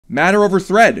Matter over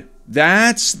thread.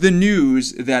 That's the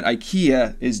news that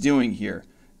Ikea is doing here.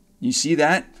 You see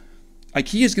that?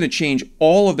 Ikea is going to change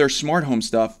all of their smart home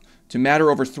stuff to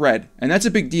matter over thread, and that's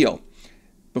a big deal.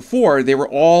 Before, they were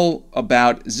all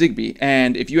about Zigbee,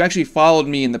 and if you actually followed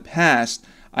me in the past,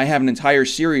 I have an entire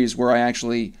series where I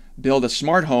actually build a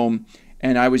smart home,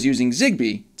 and I was using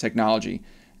Zigbee technology.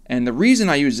 And the reason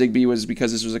I used Zigbee was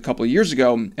because this was a couple of years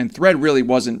ago, and Thread really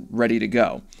wasn't ready to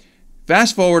go.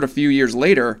 Fast forward a few years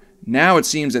later, now it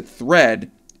seems that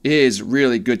Thread is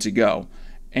really good to go.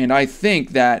 And I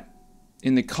think that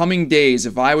in the coming days,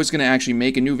 if I was going to actually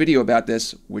make a new video about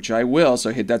this, which I will,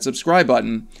 so hit that subscribe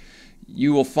button,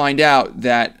 you will find out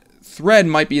that Thread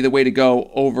might be the way to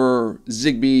go over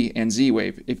Zigbee and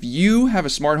Z-Wave. If you have a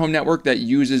smart home network that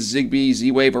uses Zigbee,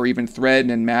 Z-Wave, or even Thread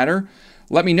and Matter,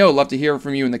 let me know. Love to hear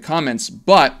from you in the comments.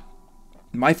 But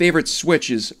my favorite switch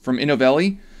is from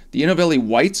Innovelli. The Innovelli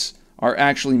whites are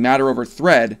actually Matter over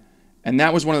Thread, and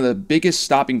that was one of the biggest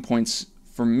stopping points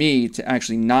for me to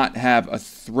actually not have a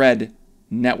Thread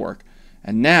network.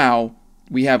 And now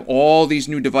we have all these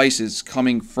new devices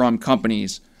coming from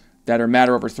companies that are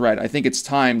Matter over Thread. I think it's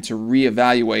time to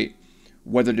reevaluate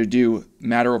whether to do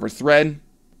Matter over Thread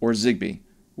or Zigbee.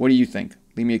 What do you think?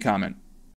 Leave me a comment.